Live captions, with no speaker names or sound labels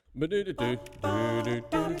Hey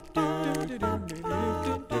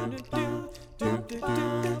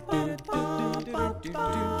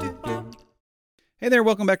there,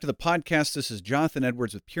 welcome back to the podcast. This is Jonathan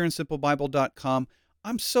Edwards with PureAndSimpleBible.com.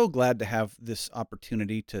 I'm so glad to have this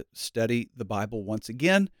opportunity to study the Bible once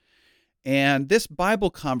again. And this Bible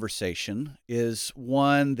conversation is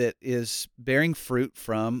one that is bearing fruit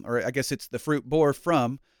from, or I guess it's the fruit bore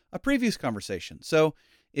from, a previous conversation. So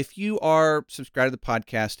if you are subscribed to the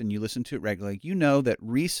podcast and you listen to it regularly, you know that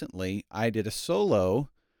recently I did a solo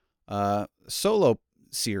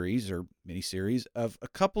series or mini series of a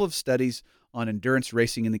couple of studies on endurance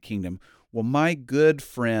racing in the kingdom. Well, my good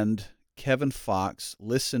friend Kevin Fox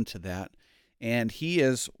listened to that, and he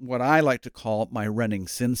is what I like to call my running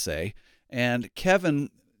sensei. And Kevin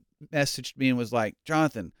messaged me and was like,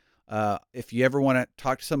 Jonathan, if you ever want to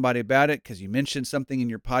talk to somebody about it, because you mentioned something in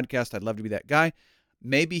your podcast, I'd love to be that guy.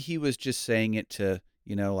 Maybe he was just saying it to,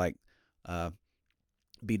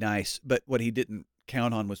 be nice. But what he didn't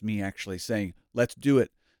count on was me actually saying, let's do it.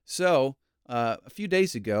 So a few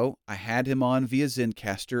days ago, I had him on via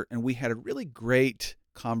Zencastr, and we had a really great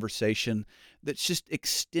conversation that's just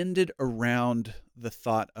extended around the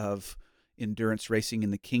thought of endurance racing in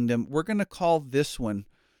the kingdom. We're going to call this one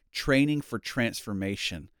Training for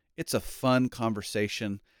Transformation. It's a fun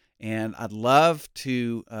conversation, and I'd love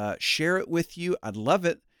to share it with you. I'd love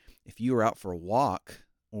it if you were out for a walk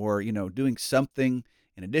or, doing something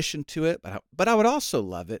in addition to it. But I would also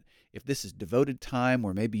love it if this is devoted time,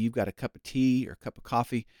 or maybe you've got a cup of tea or a cup of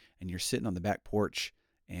coffee and you're sitting on the back porch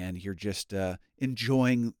and you're just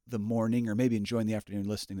enjoying the morning or maybe enjoying the afternoon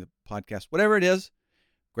listening to the podcast. Whatever it is,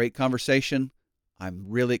 great conversation. I'm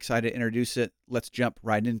really excited to introduce it. Let's jump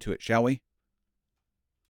right into it, shall we?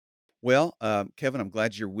 Well, Kevin, I'm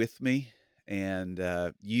glad you're with me, and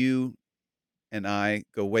you and I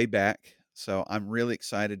go way back. So I'm really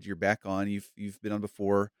excited you're back on. You've been on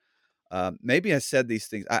before. Maybe I said these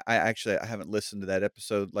things. I haven't listened to that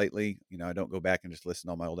episode lately. I don't go back and just listen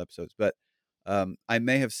to all my old episodes, but I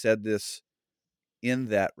may have said this in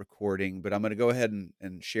that recording, but I'm going to go ahead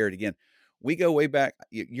and share it again. We go way back.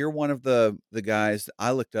 You're one of the guys that I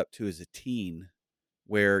looked up to as a teen,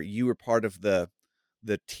 where you were part of the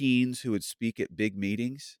teens who would speak at big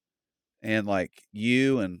meetings, and like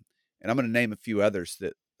you and I'm going to name a few others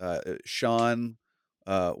that Sean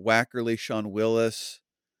Wackerly, Sean Willis,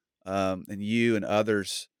 and you and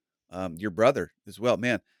others, your brother as well.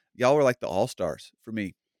 Man, y'all were like the all-stars for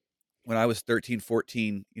me when I was 13,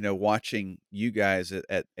 14, watching you guys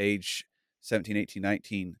at age 17, 18,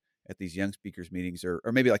 19 at these young speakers meetings, or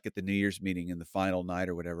maybe like at the New Year's meeting in the final night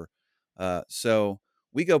or whatever. So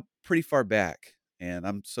we go pretty far back, and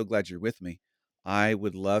I'm so glad you're with me. I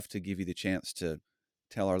would love to give you the chance to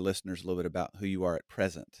tell our listeners a little bit about who you are at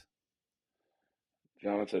present.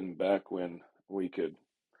 Jonathan, back when we could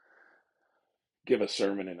give a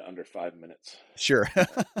sermon in under 5 minutes. Sure. Uh,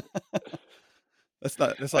 That's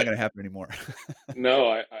not I going to happen anymore. no,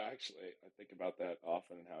 I actually I think about that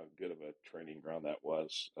often and how good of a training ground that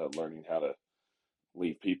was, learning how to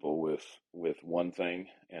leave people with one thing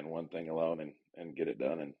and one thing alone and get it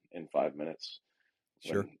done in 5 minutes.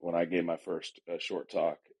 Sure. When I gave my first short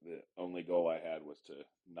talk, the only goal I had was to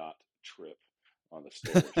not trip on the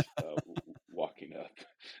stairs walking up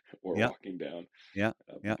or Yeah. walking down. Yeah.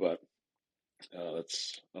 Yeah. But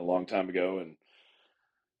that's a long time ago, and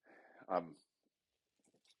I'm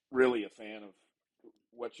really a fan of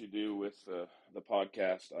what you do with the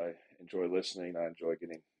podcast. I enjoy listening. I enjoy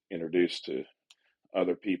getting introduced to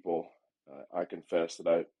other people. I confess that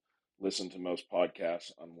I listen to most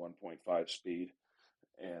podcasts on 1.5 speed,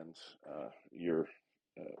 and your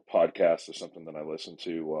podcast is something that I listen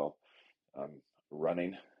to while I'm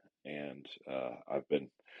running, and I've been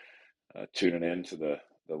tuning in to the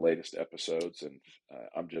latest episodes, and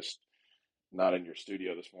I'm just not in your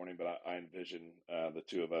studio this morning, but I envision the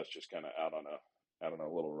two of us just kind of out on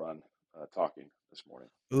a little run, talking this morning.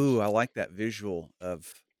 Ooh, I So, like that visual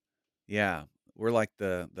of, yeah, we're like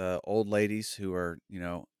the old ladies who are,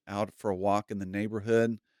 out for a walk in the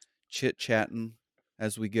neighborhood, chit-chatting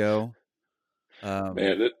as we go. Um,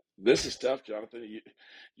 man, this is tough, Jonathan.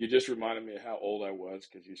 You just reminded me of how old I was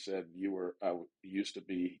because you said used to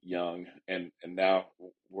be young, and now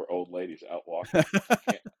we're old ladies out walking.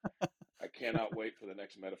 I cannot wait for the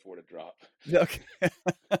next metaphor to drop. okay.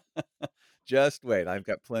 Just wait, I've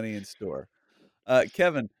got plenty in store.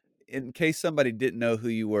 Kevin, in case somebody didn't know who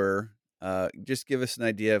you were, just give us an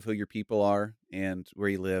idea of who your people are and where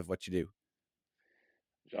you live, what you do.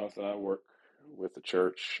 Jonathan, I work with the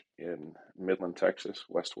church in Midland, Texas,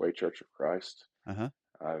 Westway Church of Christ. Uh-huh.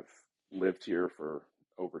 I've lived here for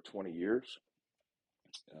over 20 years,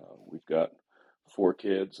 We've got four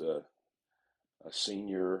kids, a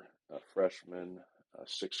senior, a freshman, a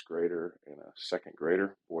sixth grader, and a second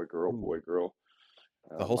grader, boy, girl, Ooh, boy, girl.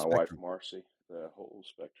 the whole My wife, spectrum. Marcy, the whole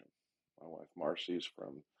spectrum. My wife, Marcy's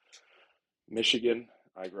from Michigan.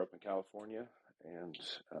 I grew up in California, and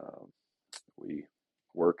um, we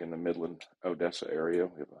work in the Midland, Odessa area.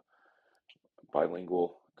 We have a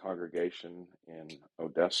bilingual congregation in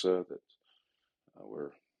Odessa that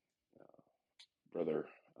where Brother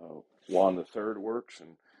Juan the Third works,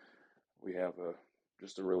 and we have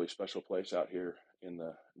just a really special place out here in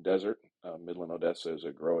the desert. Midland, Odessa is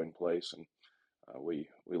a growing place, and we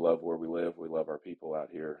love where we live. We love our people out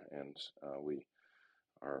here, and we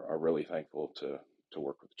are really thankful to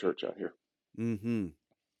work with the church out here. Hmm.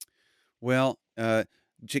 Well,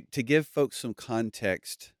 to give folks some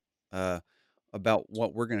context uh, about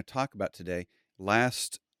what we're going to talk about today,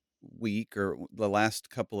 last week or the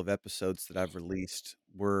last couple of episodes that I've released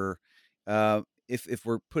were, if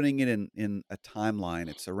we're putting it in a timeline,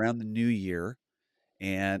 it's around the new year,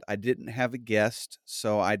 and I didn't have a guest,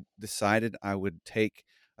 so I decided I would take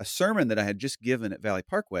a sermon that I had just given at Valley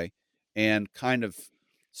Parkway and kind of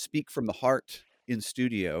speak from the heart in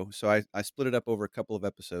studio. So I split it up over a couple of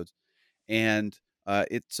episodes, and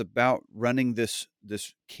it's about running this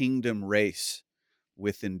kingdom race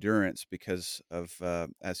with endurance because of,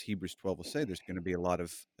 as Hebrews 12 will say, there's going to be a lot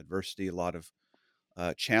of adversity, a lot of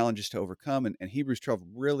challenges to overcome, and Hebrews 12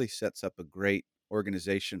 really sets up a great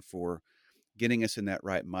organization for getting us in that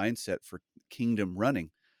right mindset for kingdom running.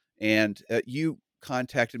 And you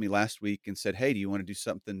contacted me last week and said, "Hey, do you want to do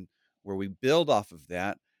something where we build off of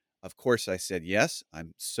that?" Of course, I said yes.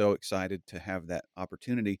 I'm so excited to have that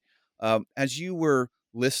opportunity. As you were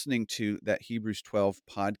listening to that Hebrews 12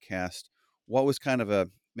 podcast, what was kind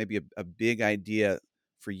of maybe a big idea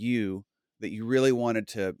for you that you really wanted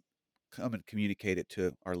to come and communicate it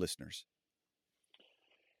to our listeners?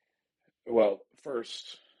 Well,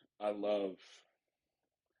 first, I love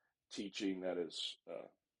teaching that is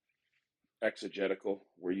exegetical,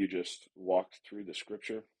 where you just walked through the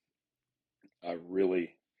scripture. I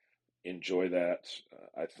really enjoy that.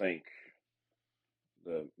 I think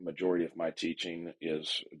the majority of my teaching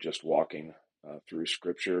is just walking through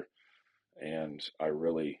scripture, and I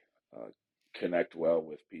really uh, connect well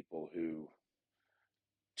with people who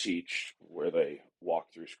teach where they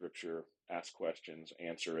walk through scripture, ask questions,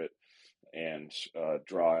 answer it, and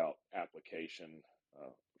draw out application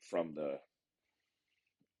from the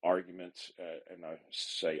argument, and I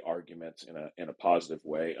say argument in a positive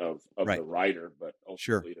way of Right. the writer, but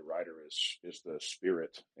Sure. ultimately the writer is the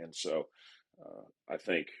spirit, and so I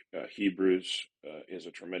think Hebrews is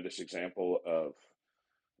a tremendous example of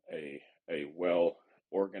a a well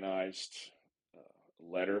organized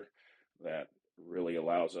letter that really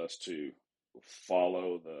allows us to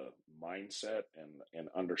follow the mindset and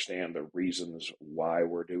understand the reasons why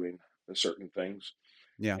we're doing certain things.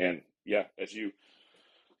 Yeah. And yeah, as you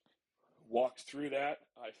walked through that,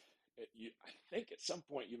 I think at some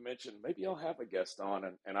point you mentioned maybe I'll have a guest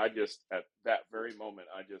on, and I just at that very moment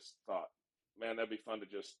I just thought, man, that'd be fun to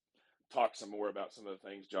just talk some more about some of the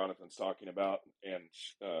things Jonathan's talking about, and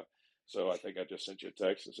so I think I just sent you a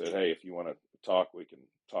text and said, hey, if you want to talk, we can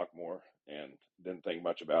talk more, and didn't think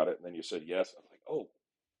much about it, and then you said yes. I was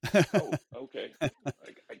like, okay,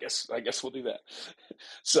 I guess we'll do that.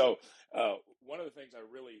 So one of the things I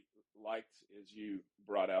really liked is you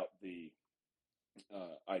brought out the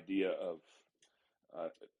idea of uh,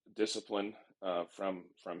 discipline from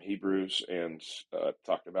Hebrews, and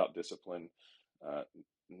talked about discipline uh,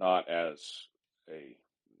 not as a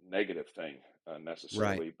negative thing Right.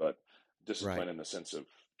 necessarily, but Right. discipline in the sense of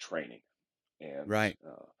training. And Right.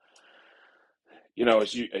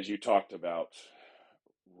 as you talked about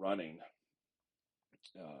running,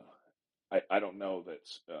 I don't know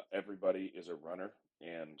that everybody is a runner,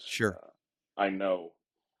 and Sure. uh, I know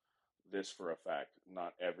this for a fact: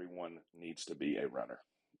 not everyone needs to be a runner.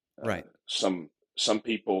 Right. Some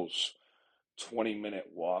people's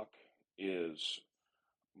 20-minute walk is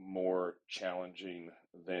more challenging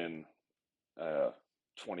than a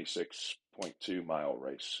 26.2 mile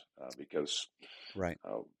race because Right.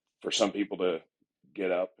 uh, for some people to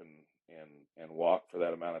get up and walk for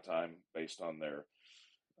that amount of time based on their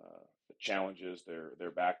challenges,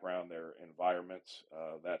 their background, their environment,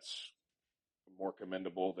 that's more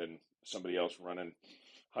commendable than somebody else running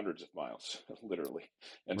hundreds of miles, literally.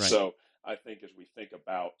 And Right. so I think as we think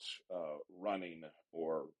about running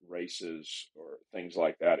or races or things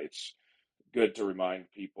like that, it's good to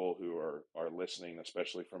remind people who are listening,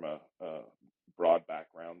 especially from a broad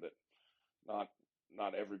background, that not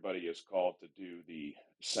not everybody is called to do the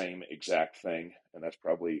same exact thing, and that's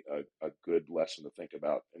probably a good lesson to think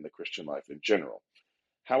about in the Christian life in general.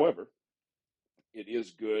 However, it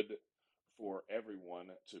is good for everyone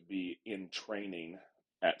to be in training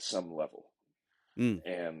at some level. Mm,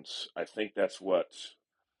 And I think that's what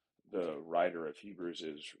the writer of Hebrews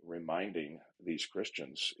is reminding these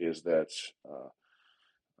Christians is that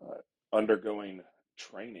undergoing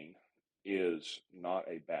training is not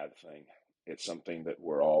a bad thing. It's something that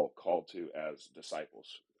we're all called to as disciples.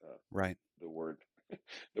 Uh, right. the word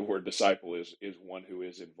the word disciple is one who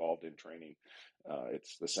is involved in training.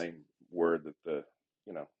 It's the same word that the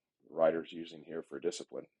writer's using here for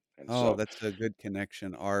discipline. And Oh, so that's a good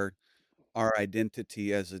connection. Our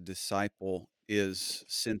identity as a disciple is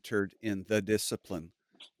centered in the discipline.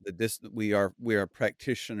 We are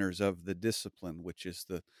practitioners of the discipline, which is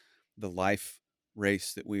the life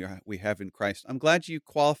race that we have in Christ. I'm glad you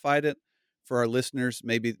qualified it for our listeners.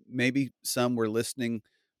 Maybe some were listening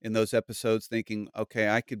in those episodes thinking, okay,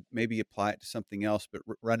 I could maybe apply it to something else, but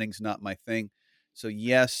running's not my thing. So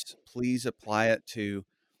yes, please apply it to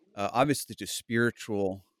obviously to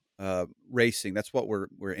spiritual racing. That's what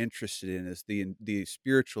we're interested in is the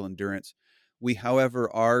spiritual endurance. We, however,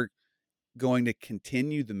 are going to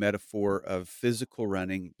continue the metaphor of physical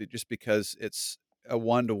running just because it's a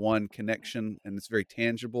one-to-one connection and it's very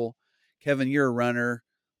tangible. Kevin, you're a runner.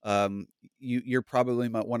 Um, you're probably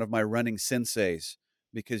one of my running senseis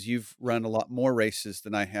because you've run a lot more races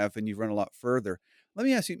than I have and you've run a lot further. Let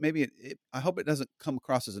me ask you, maybe I hope it doesn't come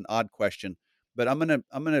across as an odd question, but I'm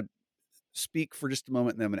gonna speak for just a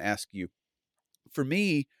moment and then I'm gonna ask you. For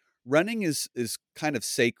me, running is kind of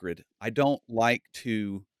sacred. I don't like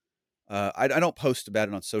to I don't post about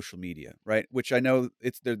it on social media, right? Which I know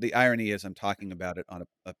it's the irony is I'm talking about it on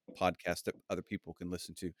a podcast that other people can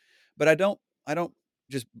listen to, but I don't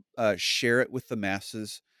just share it with the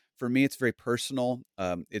masses. For me, it's very personal.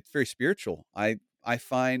 It's very spiritual. I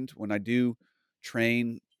find when I do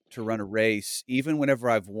train to run a race, even whenever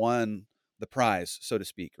I've won the prize, so to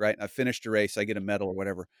speak, right? I finished a race, I get a medal or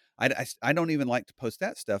whatever. I don't even like to post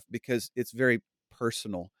that stuff because it's very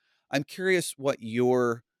personal. I'm curious what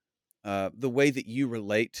your the way that you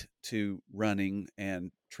relate to running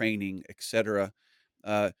and training, etc.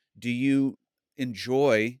 Uh, do you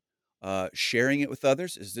enjoy sharing it with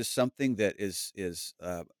others? Is this something that is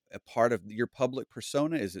a part of your public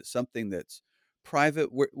persona? Is it something that's private?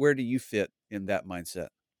 Where do you fit in that mindset?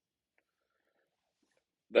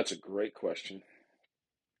 that's a great question.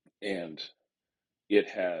 And it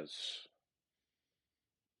has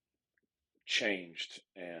changed.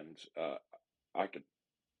 And I could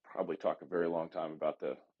probably talk a very long time about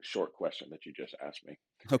the short question that you just asked me.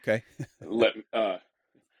 Okay. Let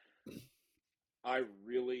I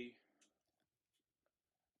really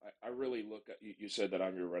I really look at you. You said that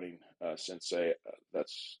I'm your running sensei.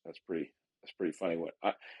 That's pretty funny.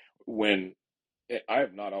 When I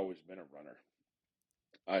have not always been a runner.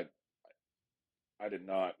 I I did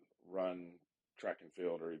not run track and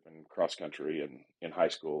field or even cross country in high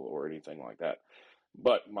school or anything like that.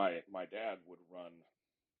 But my dad would run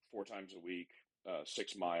 4 times a week,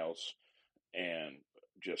 6 miles, and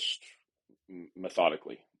just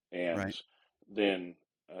methodically. And Right. then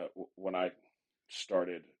when I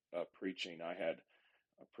started preaching, I had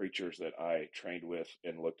preachers that I trained with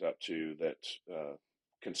and looked up to that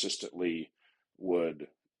consistently would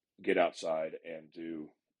get outside and do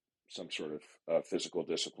some sort of physical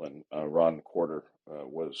discipline. Ron Quarter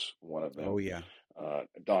was one of Oh them. yeah.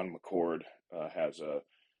 Don McCord has a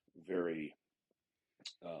very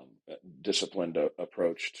disciplined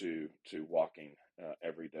approach to walking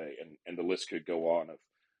every day, and the list could go on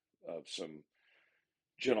of some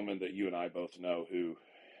gentlemen that you and I both know who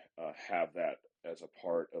have that as a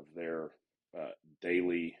part of their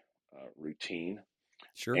daily routine.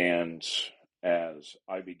 Sure. And as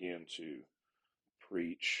I began to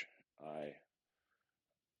preach, I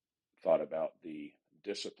thought about the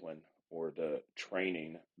discipline or the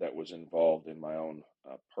training that was involved in my own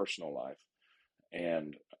personal life.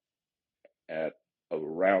 And at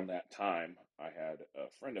around that time, I had a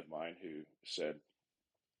friend of mine who said,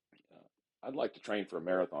 I'd like to train for a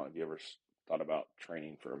marathon. Have you ever thought about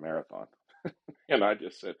training for a marathon? And I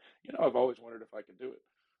just said, I've always wondered if I could do it.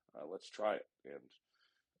 Let's try it. And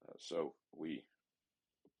so we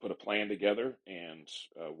put a plan together, and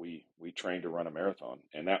we trained to run a marathon,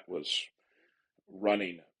 and that was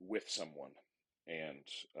running with someone. And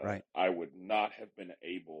Right. I would not have been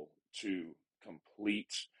able to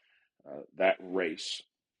complete that race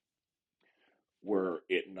were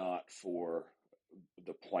it not for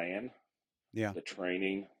the plan, Yeah. the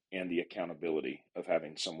training, and the accountability of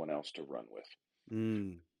having someone else to run with.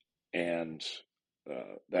 Mm. And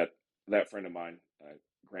that friend of mine,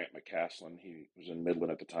 Grant McCaslin, he was in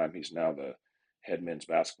Midland at the time. He's now the head men's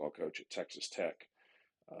basketball coach at Texas Tech.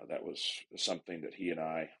 That was something that he and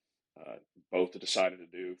I uh, both decided to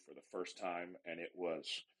do for the first time, and it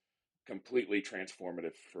was completely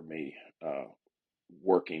transformative for me.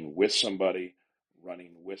 Working with somebody,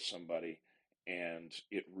 running with somebody, and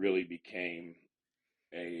it really became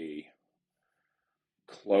a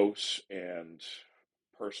close and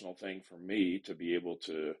personal thing for me to be able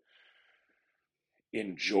to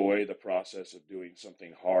enjoy the process of doing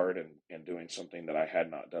something hard and doing something that I had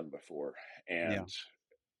not done before. Yeah. And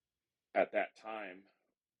at that time,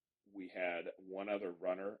 we had one other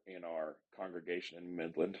runner in our congregation in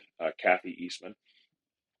Midland, Kathy Eastman,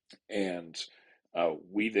 and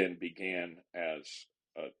we then began as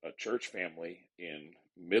a church family in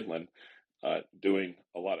Midland doing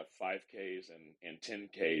a lot of 5Ks and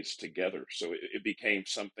 10Ks together. So it became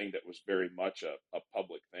something that was very much a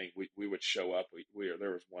public thing. We would show up.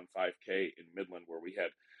 There was one 5K in Midland where we had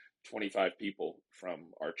 25 people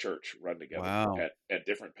from our church run together Wow. at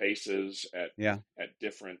different paces, Yeah. at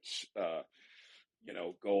different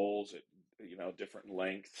goals, at different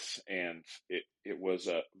lengths, and it was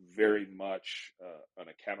a very much an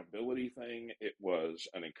accountability thing. It was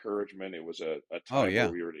an encouragement. It was a Oh, time where yeah.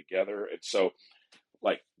 we were together, and so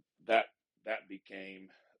like that that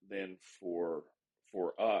became then for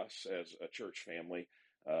us as a church family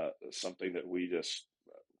something that we just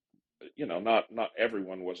not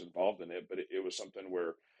everyone was involved in it, but it was something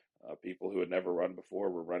where people who had never run before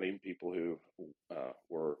were running, people who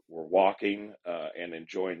were walking and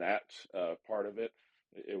enjoying that part of it.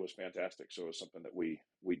 It was fantastic. So it was something that we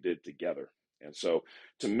did together. And so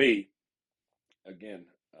to me, again,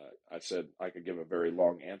 I said I could give a very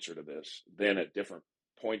long answer to this. Then at different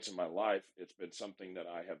points in my life, it's been something that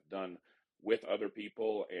I have done with other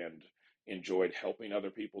people and enjoyed helping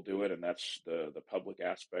other people do it, and that's the public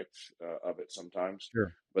aspect of it sometimes.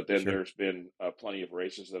 Sure. But then Sure. there's been plenty of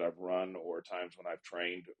races that I've run or times when I've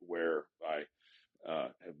trained where I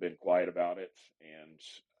have been quiet about it and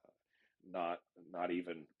not not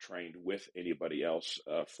even trained with anybody else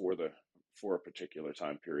for a particular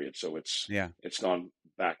time period. So Yeah. it's gone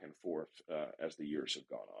back and forth as the years have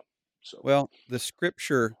gone on. So Well, the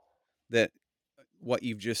scripture that what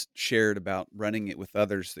you've just shared about running it with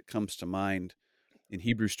others that comes to mind in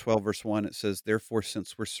Hebrews 12, verse 1, it says, "Therefore,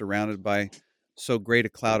 since we're surrounded by so great a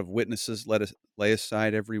cloud of witnesses, let us lay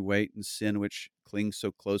aside every weight and sin which clings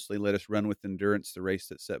so closely. Let us run with endurance the race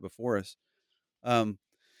that's set before us." Um,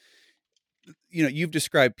 you've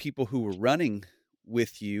described people who were running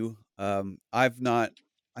with you.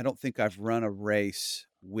 I don't think I've run a race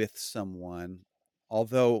with someone,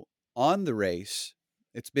 although on the race,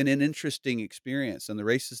 it's been an interesting experience. And the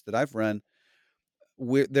races that I've run,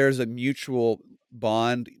 there's a mutual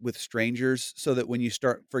bond with strangers so that when you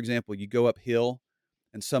start, for example, you go uphill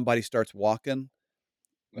and somebody starts walking,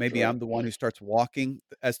 that's maybe right. I'm the one who starts walking.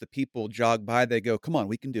 As the people jog by, they go, "Come on,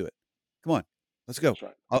 we can do it. Come on, let's go. That's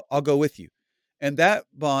right. I'll go with you." And that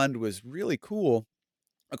bond was really cool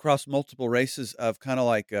across multiple races of kind of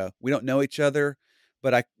like we don't know each other,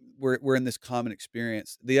 but we're in this common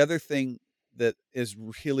experience. The other thing that is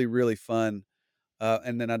really really fun,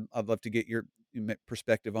 and then I'd love to get your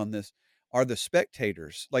perspective on this, are the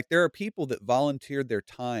spectators. Like there are people that volunteered their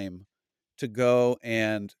time to go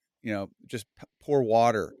and just pour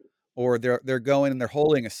water, or they're going and they're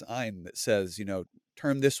holding a sign that says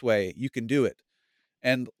turn this way, you can do it.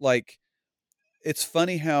 And like it's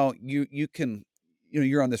funny how you can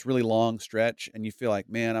you're on this really long stretch and you feel like,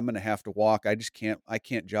 man, I'm going to have to walk. I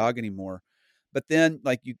can't jog anymore. But then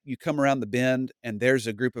like you come around the bend and there's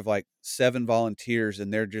a group of like 7 volunteers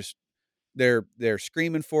and they're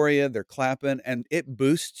screaming for you, they're clapping, and it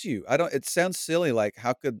boosts you. I don't It sounds silly, like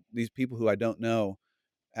how could these people who I don't know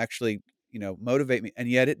actually, motivate me? And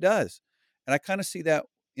yet it does. And I kind of see that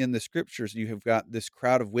in the scriptures. You have got this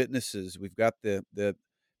crowd of witnesses. We've got the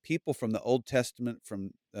people from the Old Testament,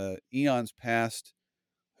 from eons past,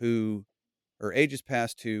 who or ages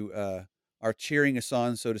past, who are cheering us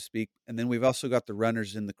on, so to speak. And then we've also got the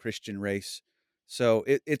runners in the Christian race. So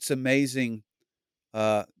it's amazing,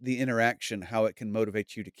 the interaction, how it can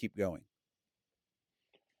motivate you to keep going.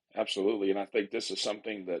 Absolutely. And I think this is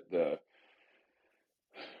something that the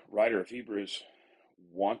writer of Hebrews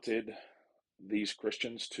wanted these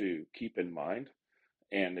Christians to keep in mind.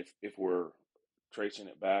 And if we're tracing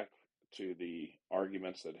it back to the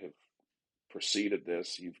arguments that have preceded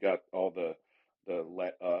this, you've got all the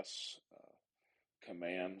let us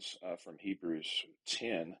commands from Hebrews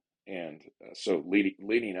 10, and so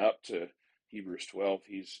leading up to Hebrews 12,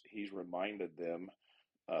 he's reminded them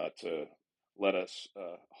to let us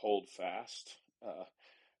hold fast,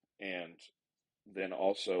 and then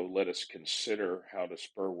also let us consider how to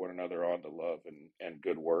spur one another on to love and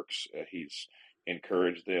good works. He's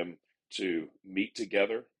encouraged them to meet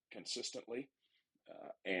together consistently.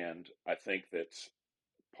 And I think that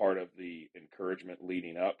part of the encouragement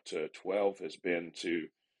leading up to 12 has been to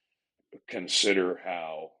consider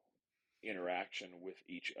how interaction with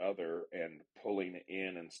each other and pulling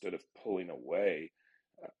in instead of pulling away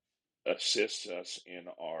assists us in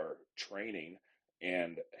our training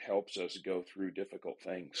and helps us go through difficult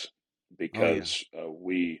things Oh yeah. because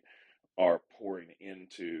we are pouring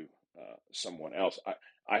into someone else.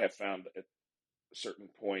 I have found at certain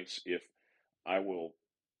points, if I will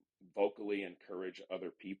vocally encourage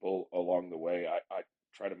other people along the way, I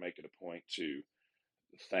try to make it a point to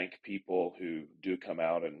thank people who do come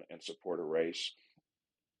out and support a race.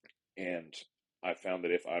 And I found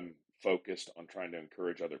that if I'm focused on trying to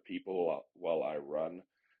encourage other people while I run,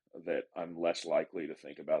 that I'm less likely to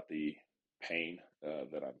think about the pain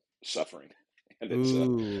that I'm suffering. And it's a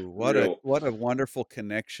Ooh, real, what a wonderful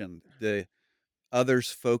connection. The others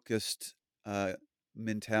focused uh,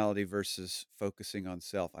 mentality versus focusing on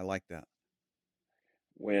self. I like that.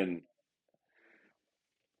 when,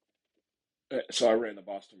 so I ran the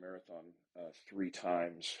Boston Marathon 3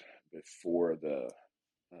 times before the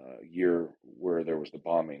year where there was the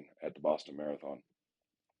bombing at the Boston Marathon.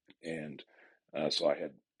 And so I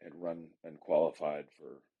had run and qualified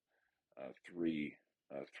for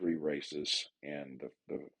three races, and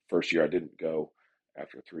the first year I didn't go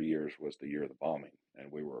after 3 years was the year of the bombing,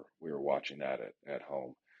 and we were watching that at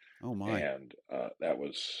home, Oh my. and that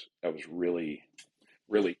was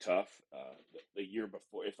really tough. The year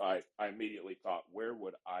before, if I immediately thought, where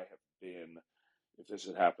would I have been if this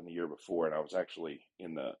had happened the year before, and I was actually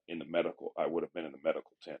in the medical, I would have been in the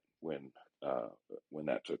medical tent uh, when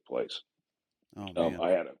that took place. Oh man. I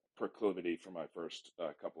had a proclivity for my first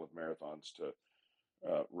couple of marathons to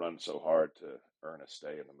run so hard to earn a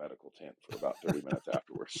stay in the medical tent for about 30 minutes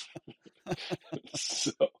afterwards.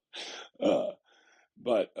 So, uh,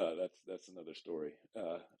 but that's another story.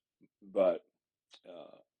 But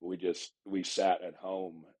we sat at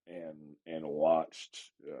home and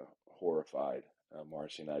watched, horrified.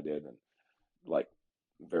 Marcy and I did, and like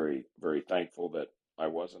very very thankful that I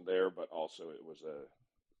wasn't there, but also it was a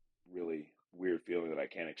really weird feeling that I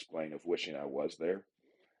can't explain of wishing I was there,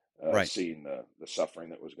 Right. seeing the suffering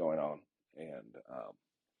that was going on. And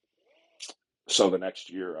so the next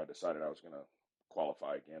year, I decided I was going to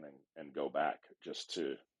qualify again and go back just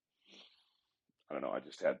to, I don't know, I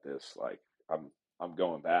just had this like, I'm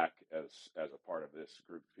going back as a part of this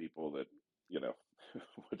group of people that, you know,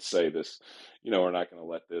 would say this, we're not going to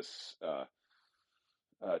let this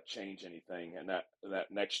change anything. And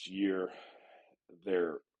that next year,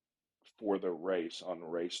 there for the race on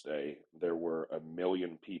race day, there were 1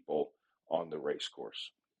 million people on the race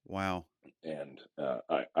course. Wow. And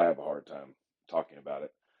I have a hard time talking about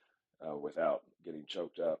it without getting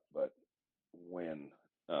choked up. But when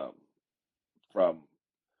um, from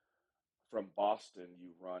from Boston,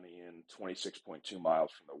 you run in 26.2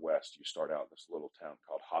 miles from the west. You start out in this little town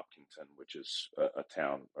called Hopkinton, which is a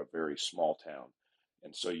town, a very small town.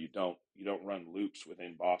 And so you don't run loops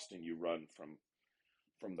within Boston. You run from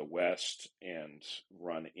the west and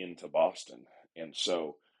run into Boston. And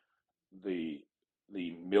so the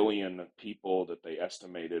the million people that they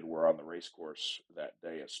estimated were on the race course that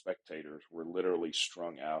day as spectators were literally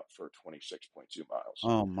strung out for 26.2 miles.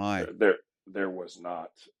 Oh There, my. there, there was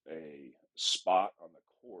not a spot on the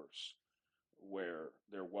course where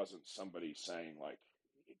there wasn't somebody saying like,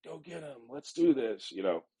 "Go get him, let's do this,"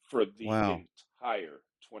 for the Wow. entire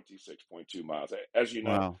 26.2 miles. As you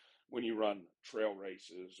know, Wow. when you run trail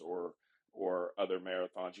races or other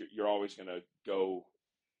marathons, you're always going to go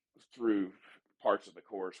through parts of the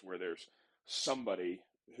course where there's somebody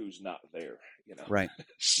who's not there, you know. Right.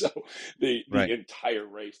 So the Right. entire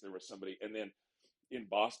race there was somebody, and then in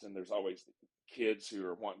Boston there's always kids who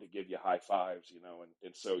are wanting to give you high fives,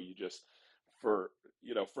 and so you just for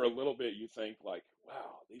a little bit you think like,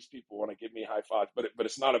 wow, these people want to give me high fives, but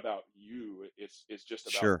it's not about you. It's just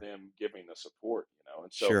about Sure. them giving the support,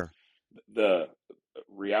 and so Sure. the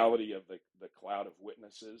reality of the cloud of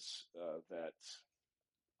witnesses that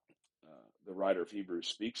the writer of Hebrews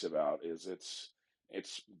speaks about is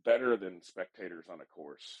it's better than spectators on a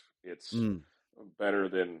course. It's Mm. better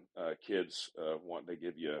than kids wanting to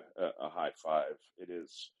give you a high five. It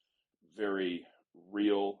is very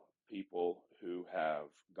real people who have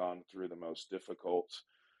gone through the most difficult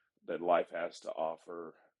that life has to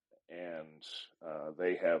offer and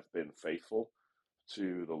they have been faithful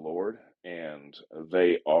to the Lord, and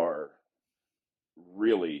they are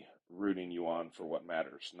really rooting you on for what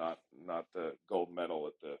matters, not the gold medal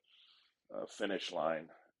at the finish line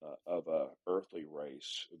of a earthly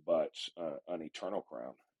race, but an eternal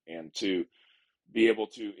crown. And to be able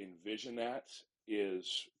to envision that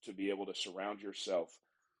is to be able to surround yourself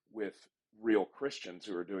with real Christians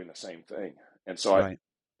who are doing the same thing. And so Right.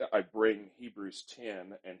 I bring Hebrews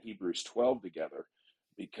 10 and Hebrews 12 together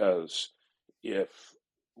because if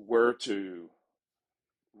we're to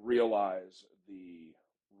realize the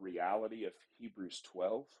reality of Hebrews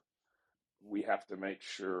 12, we have to make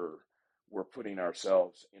sure we're putting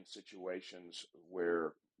ourselves in situations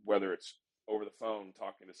where, whether it's over the phone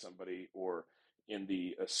talking to somebody or in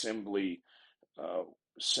the assembly, uh,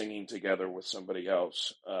 singing together with somebody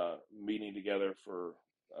else, meeting together for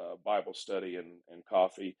Bible study and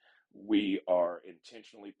coffee, we are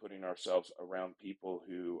intentionally putting ourselves around people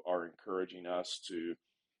who are encouraging us to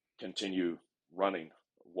continue running,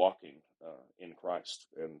 walking in Christ.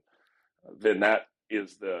 And then that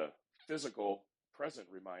is the physical present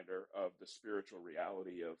reminder of the spiritual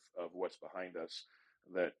reality of what's behind us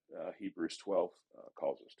that Hebrews 12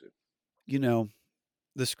 calls us to. You know,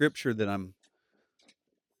 the scripture that I'm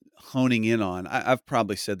honing in on, I've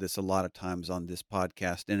probably said this a lot of times on this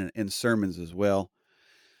podcast and in sermons as well,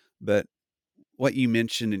 but what you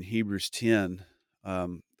mentioned in Hebrews 10,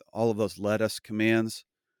 um, all of those let us commands,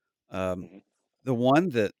 um, Hmm. the one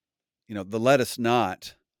that, the let us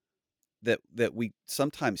not that we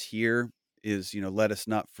sometimes hear is, let us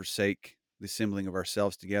not forsake the assembling of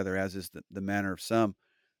ourselves together, as is the manner of some.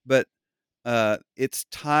 But it's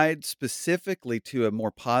tied specifically to a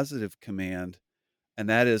more positive command, and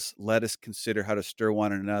that is, let us consider how to stir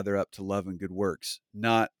one another up to love and good works,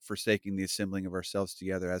 not forsaking the assembling of ourselves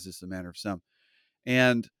together, as is the manner of some.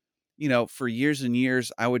 And, for years and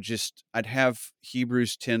years, I'd have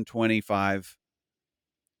Hebrews 10:25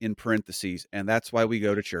 in parentheses, and that's why we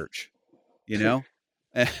go to church, you know?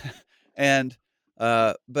 And,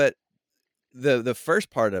 but the first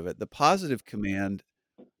part of it, the positive command,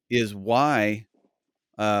 is why,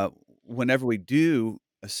 uh, whenever we do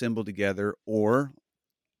assemble together, or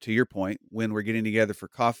to your point, when we're getting together for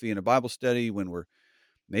coffee and a Bible study, when we're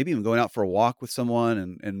maybe even going out for a walk with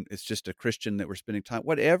someone, and it's just a Christian that we're spending time,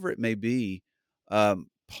 whatever it may be,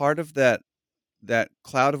 part of that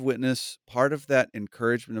cloud of witness, part of that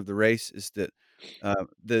encouragement of the race is that,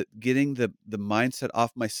 the getting the mindset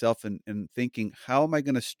off myself, and thinking, how am I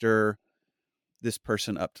going to stir this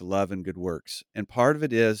person up to love and good works? And part of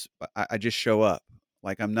it is I just show up.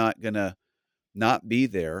 Like, I'm not gonna not be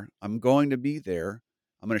there. I'm going to be there.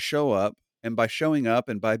 I'm going to show up. And by showing up,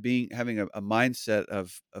 and by having a mindset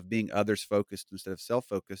of being others focused instead of self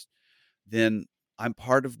focused, then I'm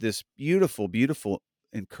part of this beautiful, beautiful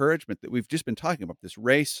encouragement that we've just been talking about, this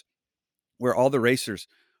race where all the racers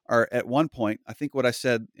are at one point. I think what I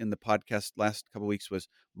said in the podcast last couple of weeks was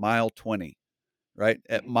mile 20, right?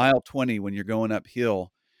 At Hmm. mile 20, when you're going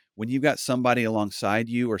uphill, when you've got somebody alongside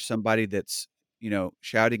you, or somebody that's,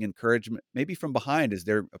 shouting encouragement, maybe from behind as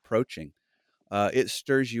they're approaching, it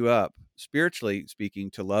stirs you up, spiritually speaking,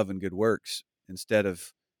 to love and good works, instead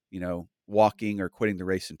of, walking or quitting the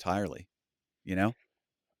race entirely, you know?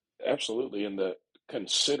 Absolutely. And the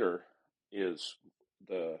consider is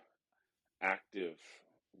the active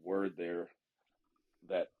word there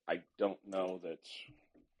that I don't know that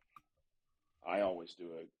I always do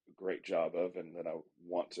a great job of, and that I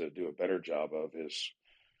want to do a better job of, is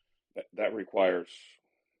that requires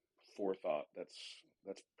forethought.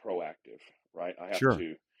 That's proactive, right? I have Sure.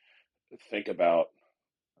 to think about,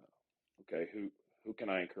 okay, who can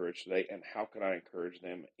I encourage today, and how can I encourage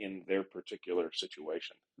them in their particular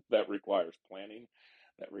situation? That requires planning,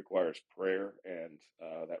 that requires prayer, and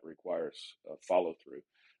that requires follow through.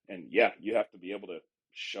 And yeah, you have to be able to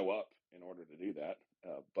show up in order to do that.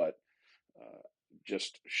 But uh,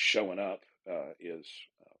 just showing up is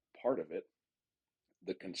part of it.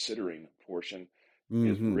 The considering portion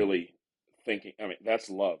is Mhm. really thinking. I mean, that's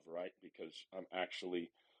love, right? Because I'm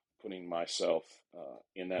actually putting myself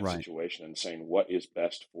in that Right. situation and saying what is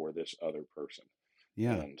best for this other person.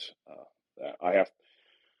 Yeah. And I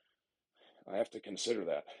have to consider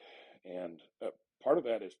that. And part of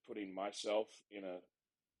that is putting myself in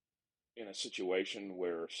a situation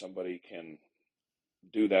where somebody can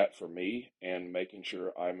do that for me, and making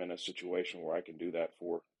sure I'm in a situation where I can do that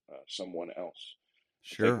for someone else.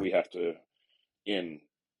 I think Sure. we have to, in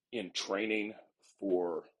training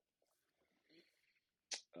for,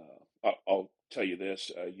 I'll tell you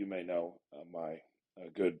this. You may know my a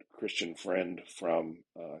good Christian friend from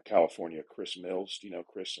California, Chris Mills. Do you know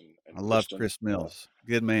Chris I and love Kristen? Chris Mills.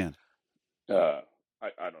 Good man. Uh,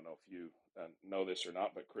 I don't know if you know this or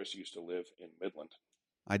not, but Chris used to live in Midland.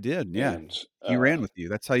 I did. Yeah. And He ran with you.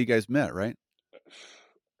 That's how you guys met, right?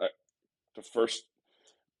 I, the first,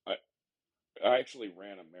 I, I actually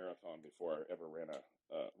ran a marathon before I ever ran a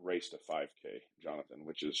raced a 5K, Jonathan,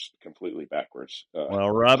 which is completely backwards. Well,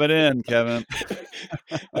 rub it in, Kevin.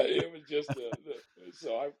 It was just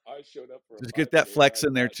so I showed up for a Just get that 5K and I flex in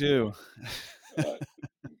did there not. too. Uh,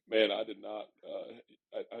 Man, I did not.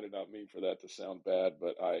 I did not mean for that to sound bad,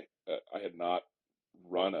 but I had not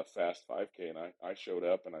run a fast 5K, and I showed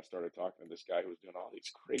up and I started talking to this guy who was doing all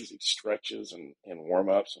these crazy stretches and warm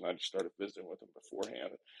ups, and I just started visiting with him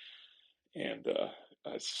beforehand, and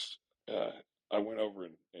I s- uh, I went over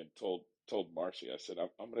and told Marcy. I said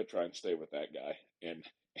I'm going to try and stay with that guy, and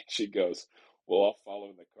she goes, "Well, I'll follow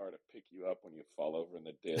in the car to pick you up when you fall over in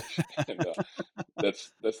the ditch," and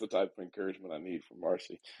that's the type of encouragement I need from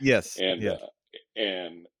Marcy. Yes. And Yes.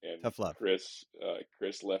 and Tough love. Chris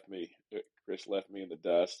left me in the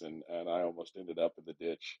dust, and I almost ended up in the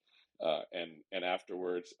ditch. And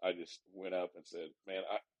afterwards, I just went up and said, "Man,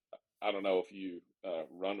 I don't know if you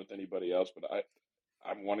run with anybody else, but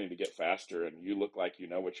I'm wanting to get faster, and you look like you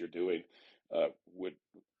know what you're doing. Uh, would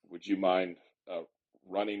would you mind uh,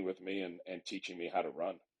 running with me and teaching me how to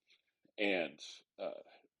run?" And uh,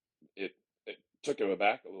 it took him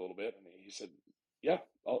aback a little bit, and he said, "Yeah,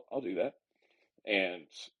 I'll do that." And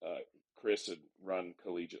uh, Chris had run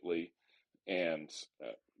collegiately, and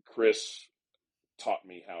Chris taught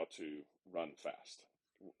me how to run fast.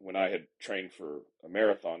 When I had trained for a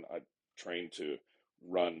marathon, I trained to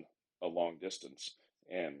run a long distance,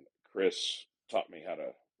 and Chris taught me how to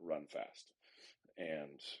run fast.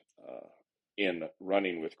 And in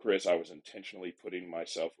running with Chris, I was intentionally putting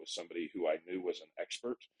myself with somebody who I knew was an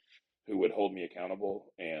expert, who would hold me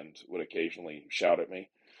accountable and would occasionally shout at me,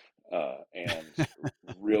 and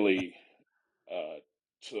really uh,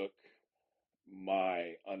 took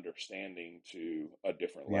my understanding to a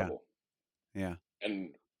different Yeah. level. Yeah.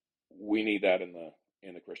 And we need that in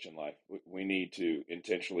the Christian life. We need to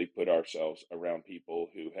intentionally put ourselves around people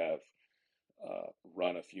who have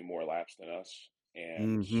run a few more laps than us,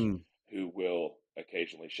 and Hmm. who will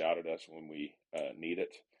occasionally shout at us when we need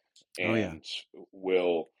it, Oh yeah. and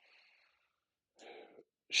will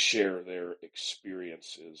share their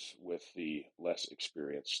experiences with the less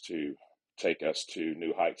experienced to take us to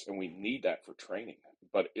new heights. And we need that for training,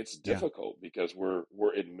 but it's Yeah. difficult because we're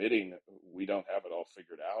admitting we don't have it all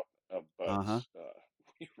figured out, but Uh-huh.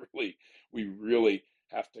 uh, we really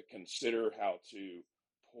have to consider how to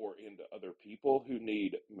pour into other people who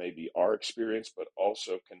need maybe our experience, but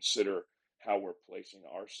also consider how we're placing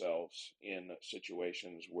ourselves in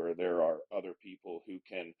situations where there are other people who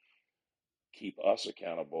can keep us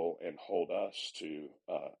accountable and hold us to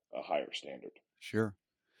a higher standard. Sure.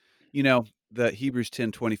 You know, the Hebrews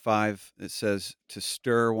 10:25, it says to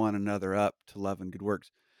stir one another up to love and good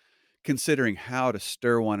works. Considering how to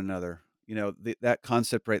stir one another, that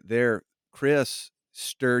concept right there, Chris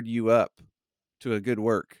stirred you up to a good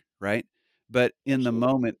work, right? But in the Absolutely.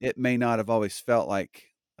 moment, it may not have always felt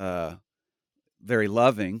like very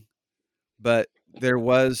loving, but there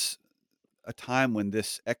was a time when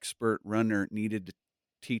this expert runner needed to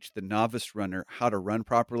teach the novice runner how to run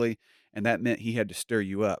properly, and that meant he had to stir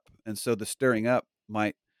you up. And so the stirring up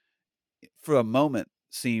might, for a moment,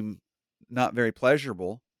 seem not very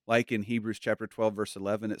pleasurable. Like in Hebrews chapter 12, verse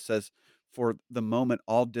 11, it says, "For the moment,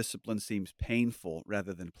 all discipline seems painful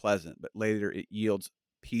rather than pleasant, but later it yields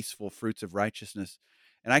peaceful fruits of righteousness."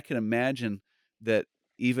 And I can imagine that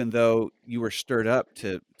even though you were stirred up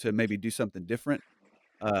to maybe do something different,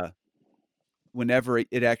 uh, whenever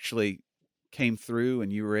it actually came through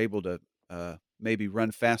and you were able to maybe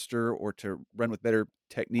run faster or to run with better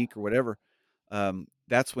technique or whatever,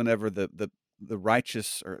 that's whenever the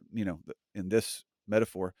righteous, or in this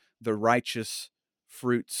metaphor, the righteous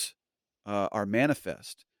fruits are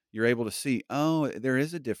manifest. You're able to see, oh, there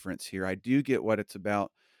is a difference here. I do get what it's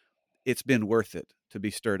about. It's been worth it to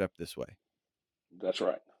be stirred up this way. That's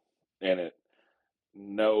right. And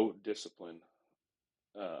no discipline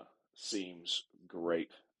uh, seems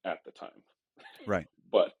great at the time, Right.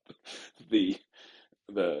 but the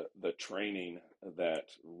the training that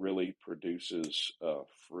really produces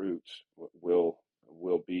fruit will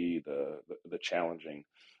be the challenging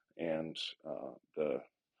and the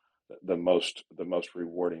the most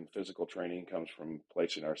rewarding. Physical training comes from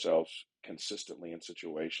placing ourselves consistently in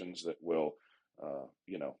situations that will, uh,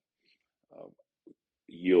 you know, uh,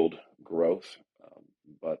 yield growth.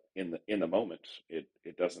 But in the moment, it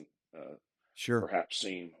doesn't. Sure. perhaps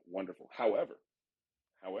seem wonderful. However,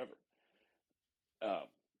 um,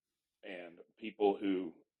 and people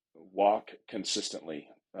who walk consistently,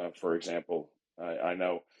 for example, I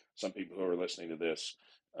know some people who are listening to this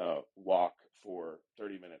walk for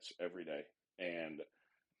 30 minutes every day, and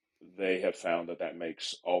they have found that that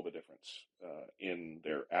makes all the difference in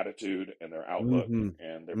their attitude and their outlook Mhm.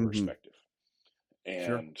 and their Mhm. perspective.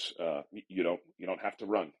 Sure. And you don't have to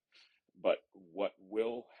run, but what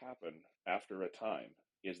will happen after a time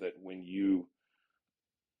is that when you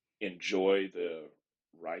enjoy the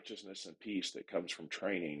righteousness and peace that comes from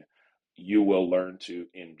training, you will learn to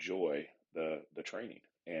enjoy the training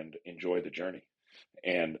and enjoy the journey,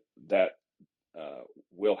 and that uh,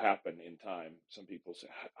 will happen in time. Some people say,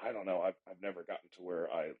 I don't know, I've never gotten to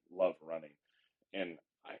where I love running. And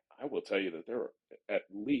I will tell you that there are at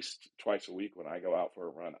least twice a week when I go out for a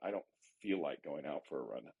run, I don't feel like going out for a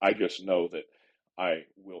run. I just know that I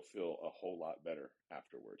will feel a whole lot better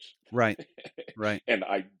afterwards. Right. Right. And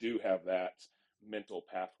I do have that mental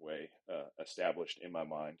pathway established in my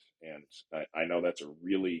mind. And I know that's a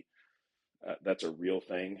real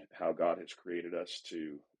thing, how God has created us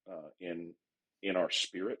to in our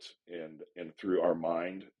spirit and through our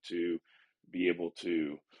mind to be able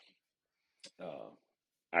to uh,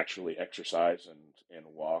 actually exercise and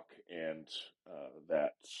walk, and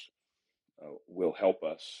that will help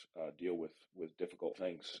us deal with difficult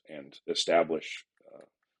things and establish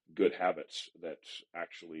good habits that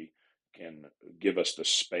actually can give us the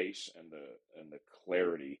space and the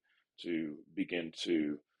clarity to begin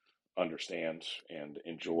to understand and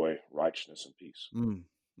enjoy righteousness and peace. Mm.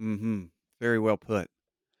 Mhm. Very well put.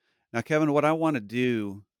 Now, Kevin, what I wanna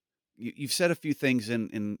do, you've said a few things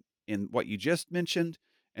in what you just mentioned,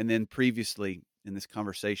 and then previously in this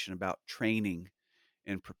conversation about training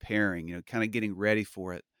and preparing, kinda getting ready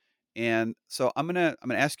for it. And so I'm gonna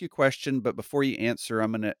ask you a question, but before you answer,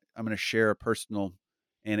 I'm gonna share a personal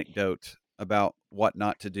anecdote about what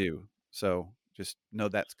not to do. So just know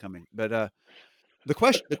that's coming. But, the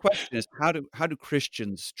question is how do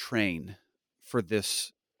Christians train for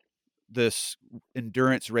this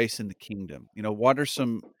endurance race in the kingdom? What are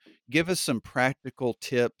some give us some practical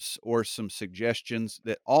tips or some suggestions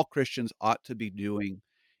that all Christians ought to be doing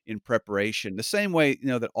in preparation, the same way,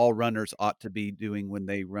 that all runners ought to be doing when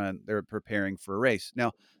they're preparing for a race.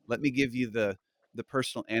 Now, let me give you the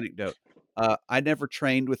personal anecdote. I never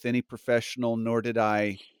trained with any professional, nor did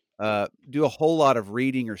I do a whole lot of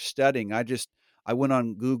reading or studying. I went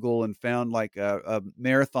on Google and found like a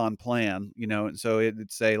marathon plan, and so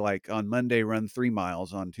it'd say like on Monday run 3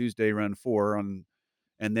 miles, on Tuesday run 4, and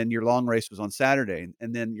then your long race was on Saturday,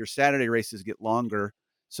 and then your Saturday races get longer,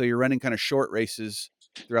 so you're running kind of short races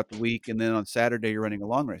throughout the week, and then on Saturday you're running a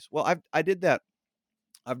long race. Well, I did that.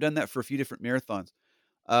 I've done that for a few different marathons.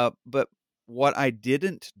 But what I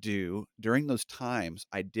didn't do during those times,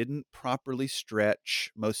 I didn't properly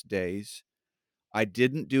stretch most days. I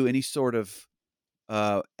didn't do any sort of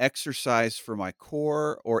exercise for my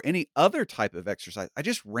core or any other type of exercise. I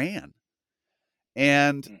just ran.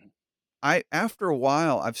 And Mhm. after a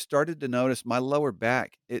while, I've started to notice my lower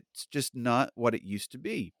back, it's just not what it used to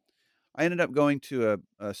be. I ended up going to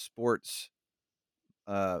a sports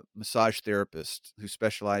massage therapist who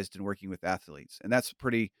specialized in working with athletes. And that's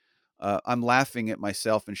pretty, I'm laughing at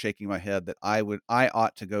myself and shaking my head that I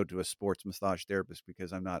ought to go to a sports massage therapist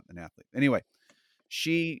because I'm not an athlete. Anyway,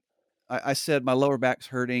 she I said, "My lower back's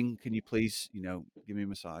hurting. Can you please, give me a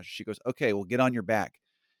massage?" She goes, "Okay, well, get on your back."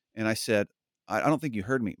 And I said, I don't think you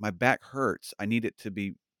heard me. My back hurts. I need it to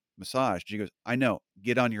be massaged." She goes, "I know.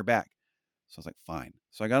 Get on your back." So I was like, "Fine."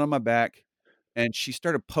 So I got on my back, and she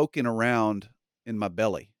started poking around in my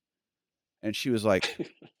belly, and she was like,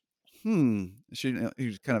 "Hmm." She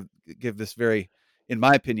kind of give this very, in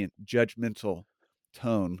my opinion, judgmental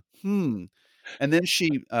tone. "Hmm." And then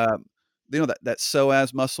that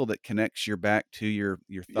psoas muscle that connects your back to your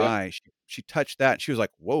Yep. thigh, she touched that, and she was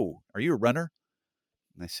like, "Whoa, are you a runner?"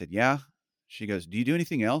 And I said, "Yeah." She goes, "Do you do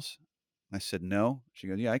anything else?" And I said, "No." She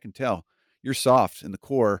goes, "Yeah, I can tell. You're soft in the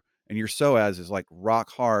core, and your psoas is like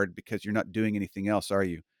rock hard because you're not doing anything else, are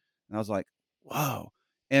you?" And I was like, "Whoa."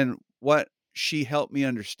 And what she helped me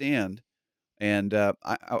understand, and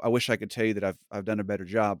I wish I could tell you that I've done a better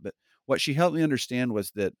job, but what she helped me understand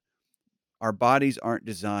was that our bodies aren't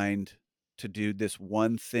designed to do this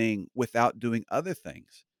one thing without doing other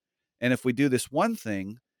things. And if we do this one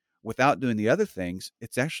thing without doing the other things,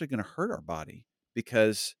 it's actually going to hurt our body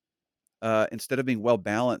because instead of being well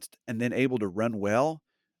balanced and then able to run well,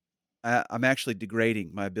 I'm actually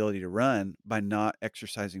degrading my ability to run by not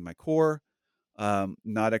exercising my core,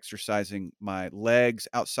 not exercising my legs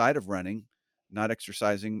outside of running, not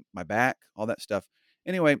exercising my back, all that stuff.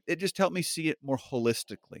 Anyway, it just helped me see it more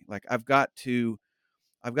holistically. Like I've got to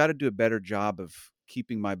do a better job of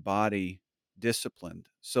keeping my body disciplined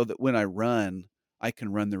so that when I run, I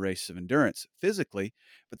can run the race of endurance physically.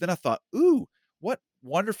 But then I thought, ooh, what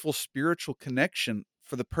wonderful spiritual connection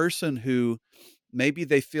for the person who maybe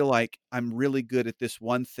they feel like I'm really good at this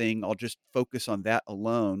one thing. I'll just focus on that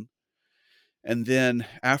alone. And then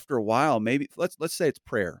after a while, maybe let's say it's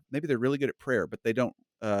prayer. Maybe they're really good at prayer, but they don't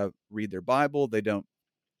read their Bible. They don't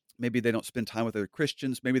maybe they don't spend time with other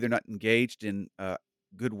Christians. Maybe they're not engaged in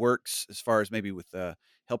good works as far as maybe with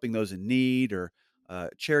helping those in need or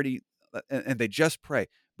charity, and they just pray.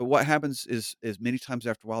 But what happens is many times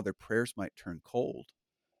after a while, their prayers might turn cold,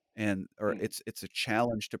 and or Mm. it's a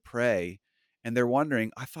challenge to pray, and they're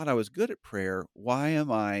wondering, I thought I was good at prayer. Why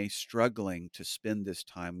am I struggling to spend this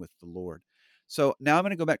time with the Lord? So now I'm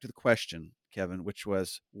going to go back to the question, Kevin, which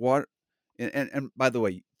was what and by the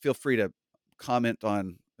way, feel free to comment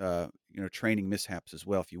on training mishaps as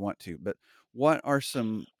well if you want to. But what are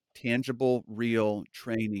some tangible, real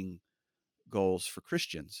training goals for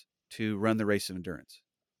Christians to run the race of endurance?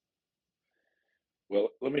 Well,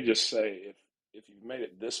 let me just say, if you've made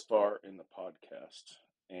it this far in the podcast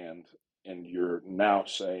and you're now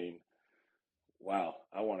saying, "Wow,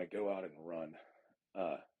 I want to go out and run,"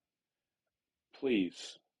 uh,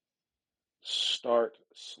 please start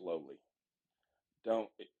slowly. Don't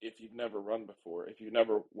if you've never run before, if you've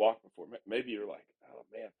never walked before, maybe you're like, "Oh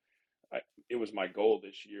man, it was my goal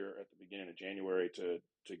this year at the beginning of January to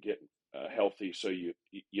get healthy." So you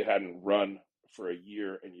hadn't run for a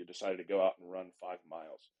year and you decided to go out and run 5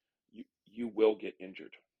 miles. You will get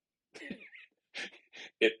injured.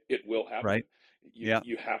 It will happen. Right? You Yeah.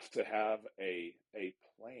 you have to have a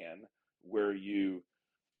plan where you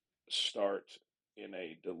start in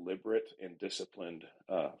a deliberate and disciplined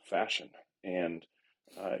fashion, and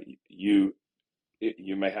uh, you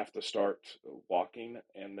you may have to start walking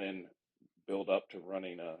and then build up to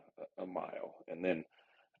running a mile and then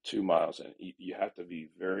 2 miles, and you have to be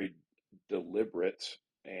very deliberate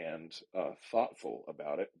and thoughtful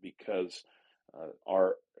about it because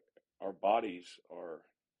our bodies are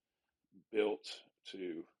built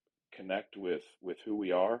to connect with who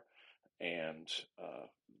we are, and uh,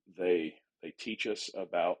 they teach us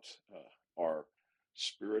about our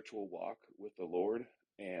spiritual walk with the Lord.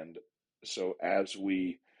 And so, as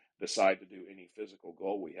we decide to do any physical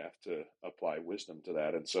goal, we have to apply wisdom to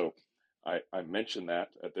that. And so, I mention that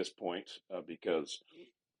at this point because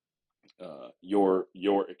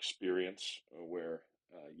your experience where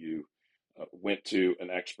you went to an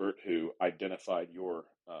expert who identified your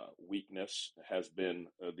weakness has been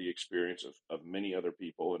the experience of many other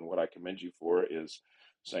people. And what I commend you for is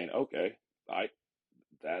saying, okay, I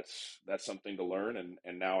that's something to learn,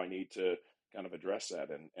 and now I need to kind of address that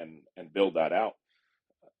and build that out.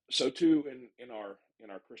 So too in our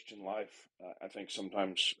Christian life, I think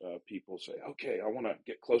sometimes people say, okay, I want to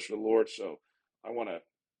get closer to the Lord, so I want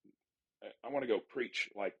to go preach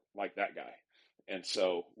like that guy. And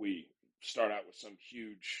so we start out with some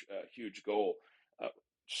huge goal. Uh,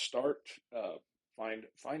 start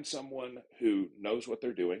find someone who knows what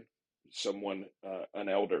they're doing, someone an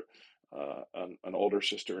elder, an older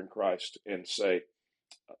sister in Christ, and say,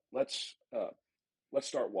 let's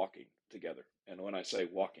start walking together. And when I say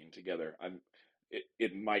walking together,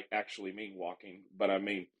 it might actually mean walking, but I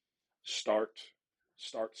mean start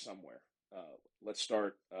start somewhere. Let's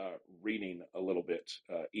start reading a little bit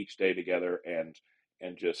each day together,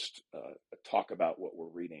 and just talk about what we're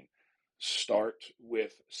reading. Start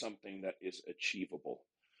with something that is achievable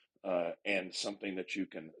and something that you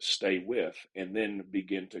can stay with, and then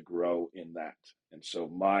begin to grow in that. And so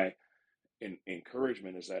my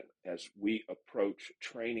encouragement is that as we approach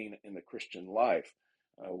training in the Christian life,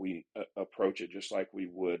 we approach it just like we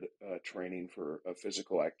would training for a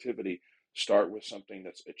physical activity. Start with something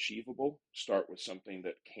that's achievable, start with something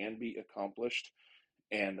that can be accomplished,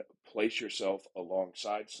 and place yourself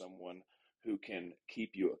alongside someone who can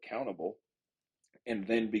keep you accountable, and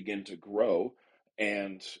then begin to grow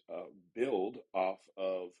and build off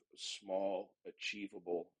of small,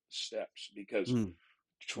 achievable steps. Because Mm. Hmm.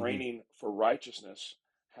 training for righteousness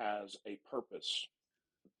has a purpose.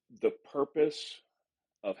 The purpose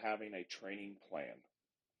of having a training plan,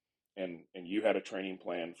 and you had a training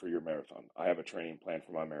plan for your marathon. I have a training plan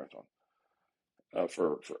for my marathon,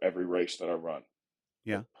 for every race that I run.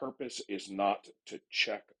 The Yeah. purpose is not to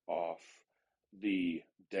check off the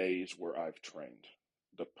days where I've trained.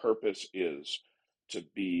 The purpose is to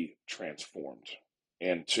be transformed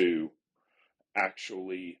and to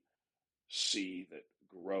actually see that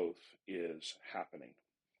growth is happening.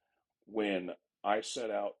 when I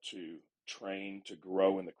set out to train to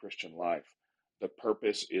grow in the Christian life, the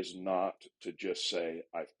purpose is not to just say,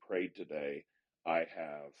 I've prayed today, I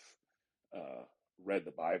have uh, read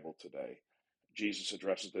the Bible today. Jesus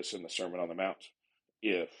addresses this in the Sermon on the Mount.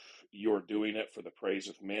 If you're doing it for the praise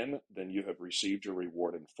of men, then you have received your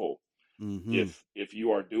reward in full. Mm-hmm. If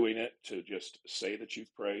you are doing it to just say that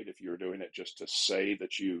you've prayed, if you're doing it just to say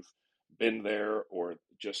that you've been there, or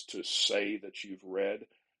just to say that you've read,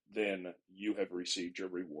 then you have received your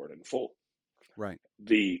reward in full. Right.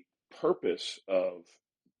 The purpose of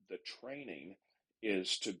the training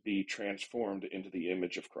is to be transformed into the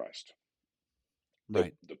image of Christ.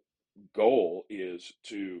 Right. The goal is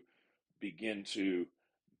to begin to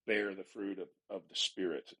bear the fruit of the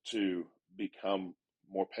Spirit, to become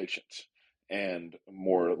more patient and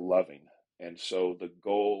more loving. And so the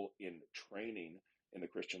goal in training in the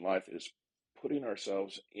Christian life is putting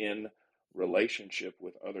ourselves in relationship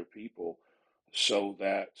with other people so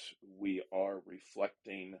that we are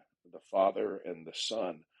reflecting the Father and the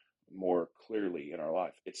Son more clearly in our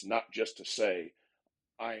life. It's not just to say,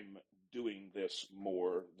 I'm doing this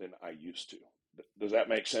more than I used to. Does that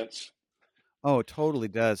make sense? Oh, it totally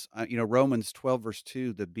does. Romans 12 verse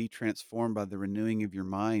 2, the be transformed by the renewing of your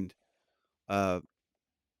mind. Uh,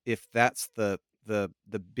 if that's the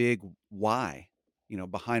big why,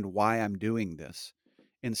 behind why I'm doing this,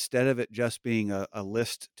 instead of it just being a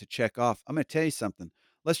list to check off. I'm going to tell you something.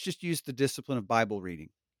 Let's just use the discipline of Bible reading.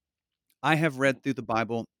 I have read through the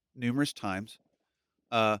Bible numerous times.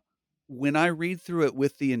 Uh, when I read through it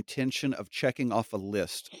with the intention of checking off a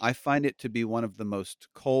list, I find it to be one of the most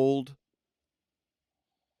cold,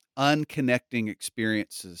 unconnecting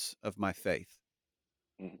experiences of my faith.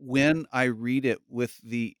 Mhm. When I read it with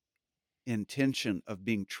the intention of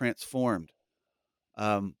being transformed,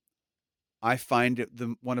 um, I find it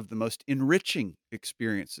one of the most enriching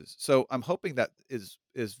experiences. So I'm hoping that is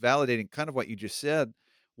validating kind of what you just said.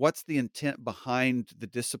 What's the intent behind the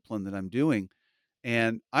discipline that I'm doing?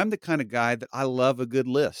 And I'm the kind of guy that I love a good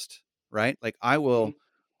list, right? Like Mhm.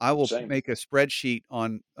 I will Same. make a spreadsheet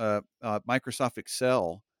on Microsoft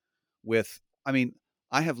Excel with, I mean,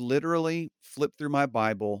 I have literally flipped through my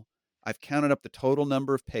Bible. I've counted up the total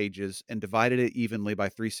number of pages and divided it evenly by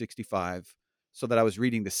 365 so that I was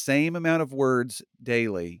reading the same amount of words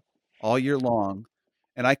daily all year long.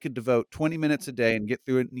 And I could devote 20 minutes a day and get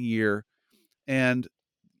through it in a year. And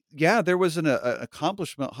yeah, there was an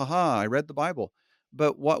accomplishment. Haha, I read the Bible.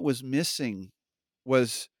 But what was missing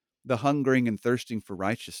was the hungering and thirsting for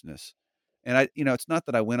righteousness. And it's not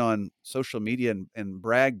that I went on social media and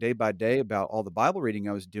bragged day by day about all the Bible reading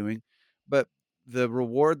I was doing, but the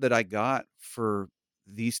reward that I got for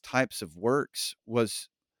these types of works was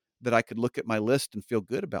that I could look at my list and feel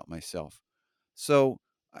good about myself. So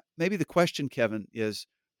maybe the question, Kevin, is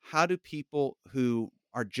how do people who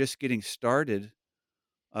are just getting started,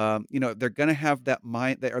 they're going to have that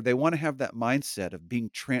or they want to have that mindset of being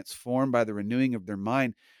transformed by the renewing of their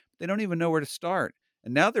mind. They don't even know where to start.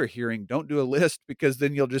 And now they're hearing, don't do a list because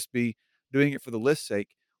then you'll just be doing it for the list's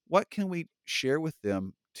sake. What can we share with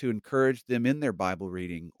them to encourage them in their Bible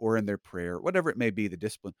reading or in their prayer, whatever it may be, the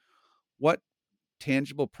discipline? What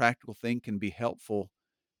tangible, practical thing can be helpful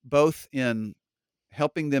both in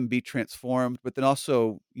helping them be transformed, but then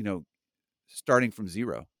also, starting from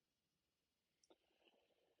zero?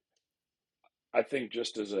 I think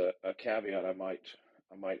just as a caveat, I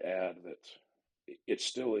might add that it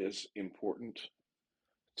still is important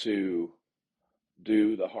to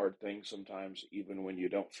do the hard things sometimes, even when you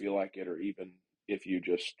don't feel like it, or even if you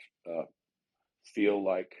just uh, feel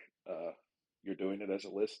like uh, you're doing it as a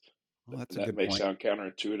list. Well, that's And a that good may point. sound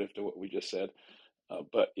counterintuitive to what we just said,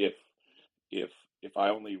 but if if I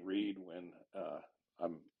only read when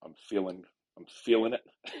I'm feeling it,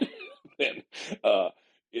 then uh,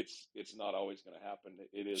 it's not always going to happen.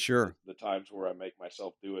 It is Sure. the times where I make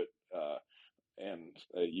myself do it, and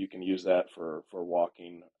you can use that for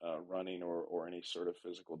walking, running, or any sort of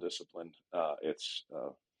physical discipline. It's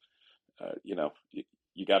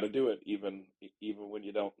you got to do it even when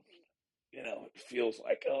you don't. It feels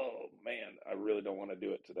like, oh man, I really don't want to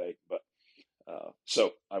do it today, but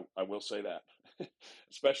so I will say that,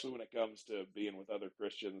 especially when it comes to being with other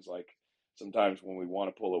Christians, like sometimes when we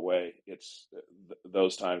want to pull away, it's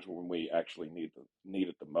those times when we actually need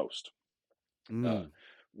it the most. Uh, Mm,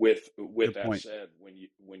 with good that point. said,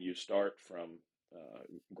 when you start from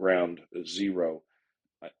ground zero,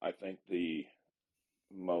 I think the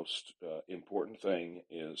most important thing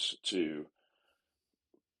is to,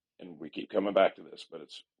 and we keep coming back to this, but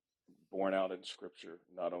it's borne out in Scripture,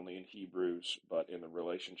 not only in Hebrews, but in the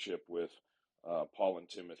relationship with Paul and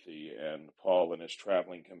Timothy, and Paul and his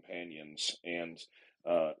traveling companions, and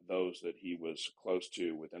those that he was close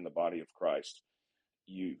to within the body of Christ.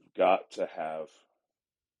 You've got to have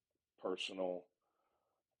personal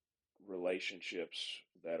relationships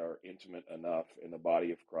that are intimate enough in the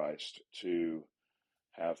body of Christ to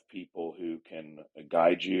have people who can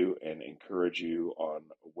guide you and encourage you on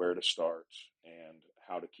where to start and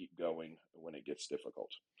how to keep going when it gets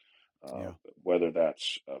difficult. Uh, Yeah. whether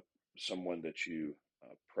that's someone that you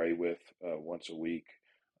pray with once a week,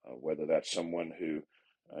 whether that's someone who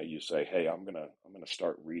you say, "Hey, I'm gonna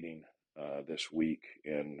start reading this week,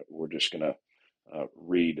 and we're just gonna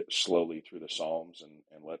read slowly through the Psalms,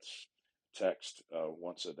 and let's text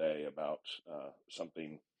once a day about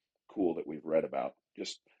something cool that we've read about."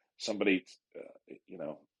 Just somebody, you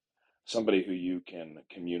know, somebody who you can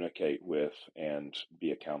communicate with and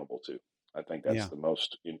be accountable to. I think that's Yeah. the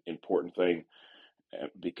most important thing,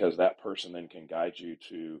 because that person then can guide you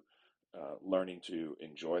to learning to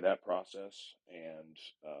enjoy that process and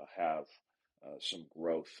have some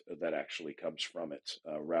growth that actually comes from it,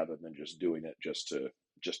 rather than just doing it just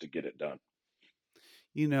to get it done.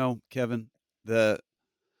 Kevin, the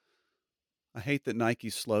I hate that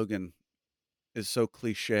Nike's slogan is so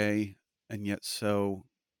cliche and yet so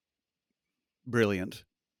brilliant,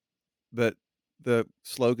 but the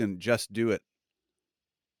slogan "Just do it"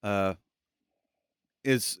 uh,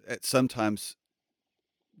 is sometimes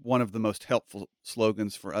one of the most helpful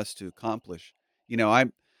slogans for us to accomplish. You know,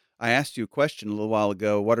 I asked you a question a little while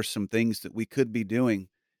ago. What are some things that we could be doing?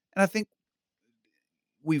 And I think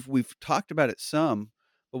we've talked about it some,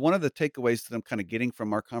 but one of the takeaways that I'm kind of getting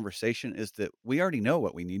from our conversation is that we already know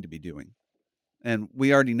what we need to be doing, and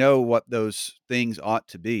we already know what those things ought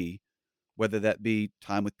to be, whether that be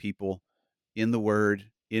time with people, in the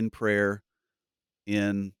Word, in prayer,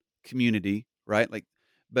 in community, right? Like,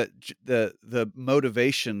 but the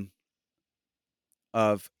motivation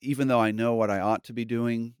of, even though I know what I ought to be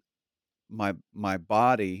doing, my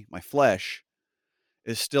body, my flesh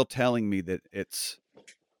is still telling me that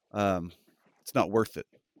um, it's not worth it,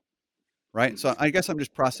 right? So Hmm. I guess I'm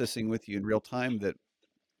just processing with you in real time that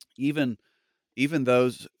even even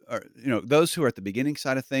those are, those who are at the beginning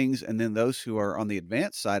side of things, and then those who are on the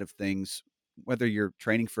advanced side of things, whether you're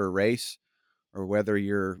training for a race or whether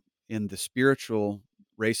you're in the spiritual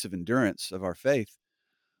race of endurance of our faith,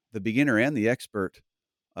 the beginner and the expert,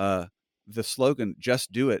 uh, the slogan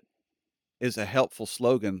 "Just do it" is a helpful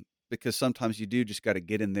slogan, because sometimes you do just got to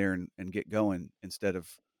get in there and get going instead of,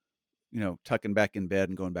 tucking back in bed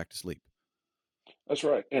and going back to sleep. That's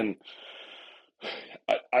right. And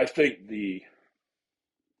I think the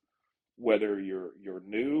whether you're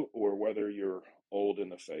new or whether you're old in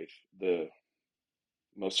the faith, the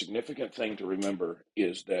most significant thing to remember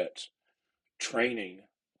is that training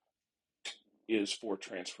is for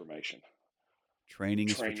transformation. Training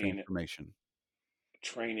is for Training transformation.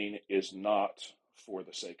 training is not for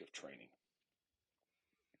the sake of training.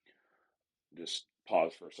 Just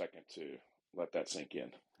pause for a second to let that sink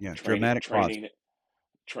in. Yeah, Training dramatic pause. training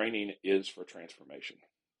training is for transformation,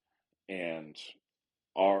 and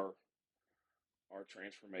our our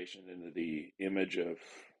transformation into the image of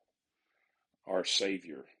our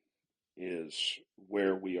Savior is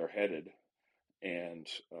where we are headed, and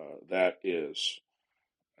that is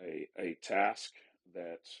a task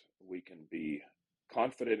that we can be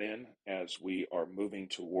confident in as we are moving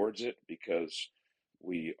towards it, because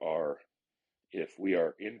we are, if we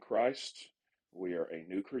are in Christ, we are a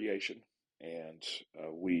new creation, and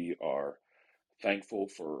we are thankful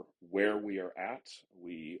for where we are at.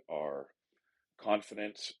 We are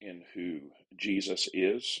confident in who Jesus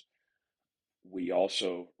is. We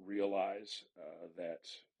also realize that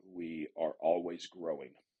we are always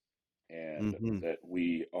growing, and Mhm. that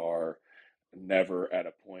we are never at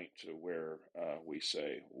a point to where we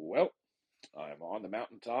say, "Well, I'm on the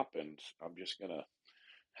mountaintop and I'm just gonna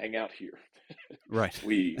hang out here." Right.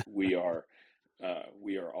 We are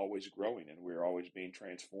always growing, and we are always being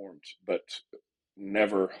transformed, but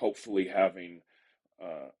never hopefully having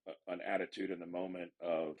an attitude in the moment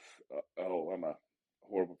of, "Oh, I'm a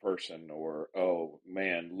horrible person," or, "Oh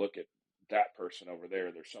man, look at that person over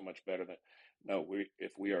there, they're so much better than." No,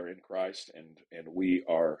 if we are in Christ, and we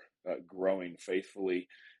are growing faithfully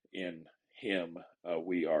in Him,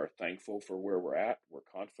 we are thankful for where we're at. We're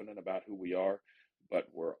confident about who we are,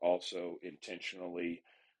 but we're also intentionally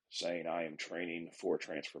saying, "I am training for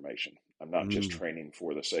transformation. I'm not just Mm, training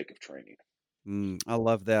for the sake of training." I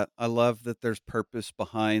love that. I love that there's purpose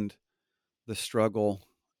behind the struggle,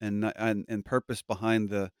 and purpose behind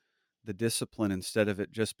the discipline, instead of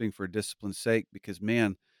it just being for discipline's sake, because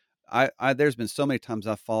man, I there's been so many times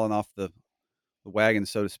I've fallen off wagon,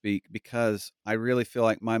 so to speak, because I really feel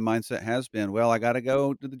like my mindset has been, well, I got to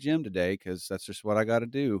go to the gym today because that's just what I got to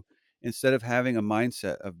do. Instead of having a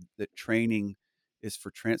mindset of that training is for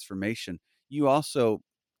transformation. You also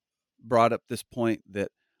brought up this point that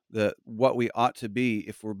what we ought to be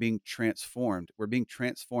if we're being transformed. We're being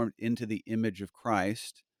transformed into the image of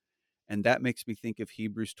Christ. And that makes me think of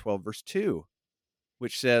Hebrews 12, verse 2,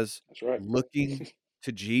 which says, That's right. looking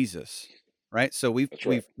to Jesus, right? So we've That's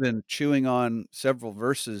right. we've been chewing on several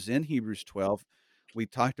verses in Hebrews 12. We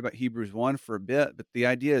talked about Hebrews 1 for a bit, but the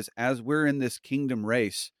idea is as we're in this kingdom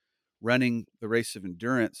race, running the race of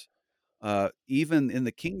endurance, even in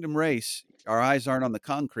the kingdom race, our eyes aren't on the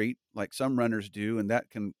concrete like some runners do, and that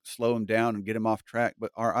can slow them down and get them off track.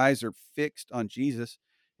 But our eyes are fixed on Jesus.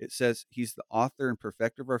 It says he's the author and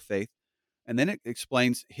perfecter of our faith. And then it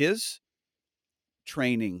explains his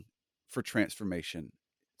training for transformation.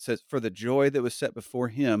 It says, for the joy that was set before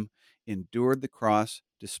him, endured the cross,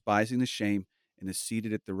 despising the shame, and is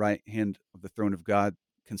seated at the right hand of the throne of God.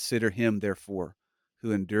 Consider him, therefore,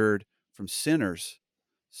 who endured from sinners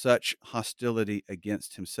such hostility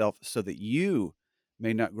against himself, so that you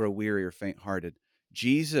may not grow weary or faint hearted.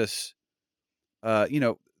 Jesus, you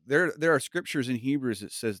know, there are scriptures in Hebrews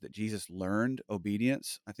that says that Jesus learned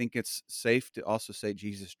obedience. I think it's safe to also say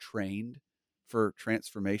Jesus trained for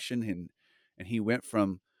transformation, and he went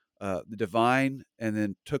from the divine and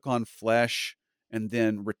then took on flesh and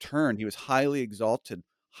then returned. He was highly exalted,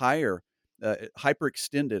 higher,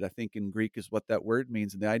 hyperextended, I think in Greek is what that word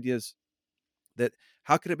means. And the idea is that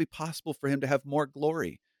how could it be possible for him to have more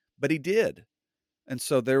glory? But he did. And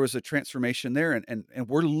so there was a transformation there, and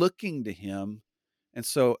we're looking to him. And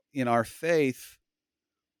so in our faith,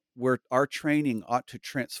 our training ought to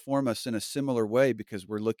transform us in a similar way because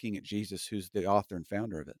we're looking at Jesus, who's the author and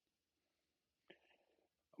founder of it.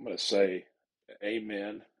 I'm going to say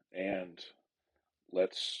amen, and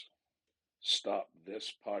let's stop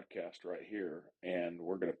this podcast right here, and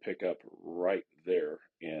we're going to pick up right there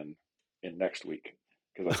in next week,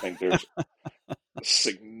 because I think there's a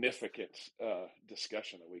significant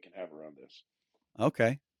discussion that we can have around this.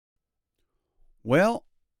 Okay. Well,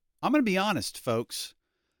 I'm going to be honest, folks.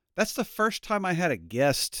 That's the first time I had a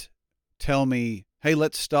guest tell me, hey,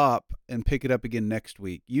 let's stop and pick it up again next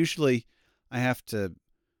week. Usually I have to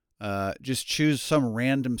just choose some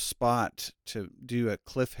random spot to do a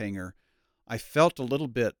cliffhanger. I felt a little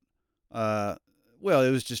bit, well,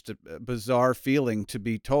 it was just a bizarre feeling to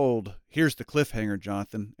be told, here's the cliffhanger,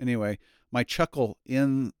 Jonathan. Anyway, my chuckle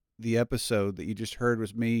in the episode that you just heard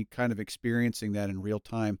was me kind of experiencing that in real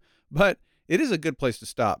time. But it is a good place to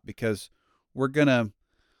stop because we're gonna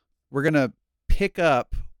pick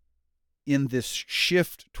up in this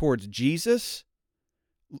shift towards Jesus,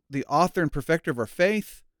 the author and perfecter of our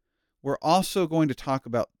faith. We're also going to talk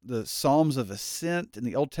about the Psalms of Ascent in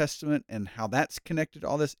the Old Testament and how that's connected to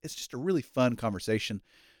all this. It's just a really fun conversation.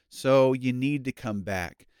 So you need to come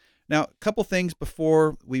back. Now, a couple things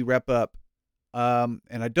before we wrap up. And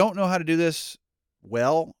I don't know how to do this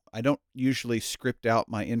well. I don't usually script out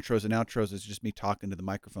my intros and outros. It's just me talking to the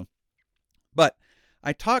microphone. But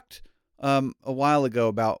I talked a while ago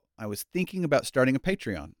about I was thinking about starting a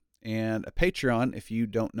Patreon. And a Patreon, if you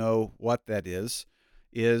don't know what that is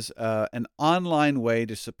an online way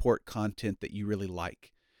to support content that you really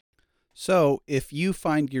like. So if you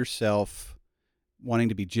find yourself wanting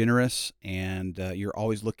to be generous and you're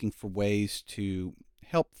always looking for ways to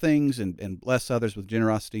help things and bless others with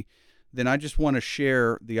generosity, then I just want to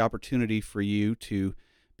share the opportunity for you to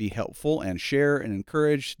be helpful and share and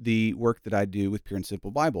encourage the work that I do with Pure and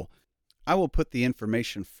Simple Bible. I will put the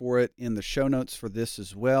information for it in the show notes for this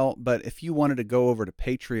as well. But if you wanted to go over to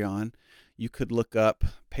Patreon, you could look up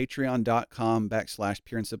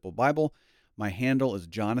patreon.com/Pure and Simple Bible. My handle is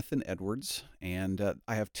Jonathan Edwards, and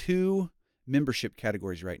I have two membership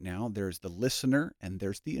categories right now. There's the listener and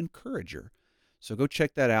there's the encourager. So go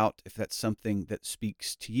check that out if that's something that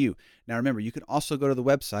speaks to you. Now remember, you can also go to the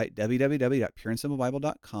website,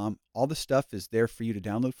 www.pureandsimplebible.com. All the stuff is there for you to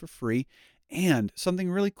download for free. And something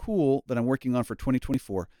really cool that I'm working on for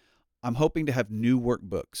 2024, I'm hoping to have new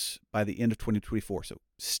workbooks by the end of 2024. So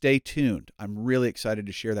stay tuned. I'm really excited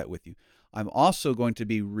to share that with you. I'm also going to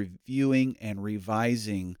be reviewing and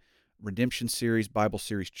revising Redemption Series, Bible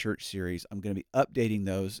Series, Church Series. I'm going to be updating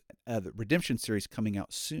those. The Redemption Series coming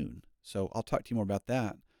out soon. So I'll talk to you more about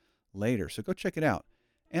that later. So go check it out.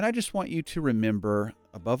 And I just want you to remember,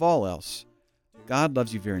 above all else, God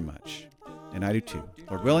loves you very much. And I do too.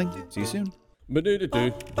 Lord willing, see you soon.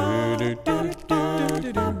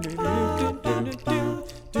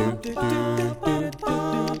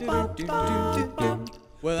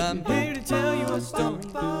 Well, I'm here to tell you a story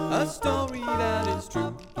that is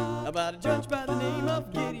true, about a judge by the name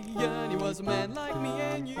of Gideon. He was a man like me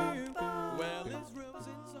and you. Well, his rules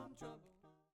in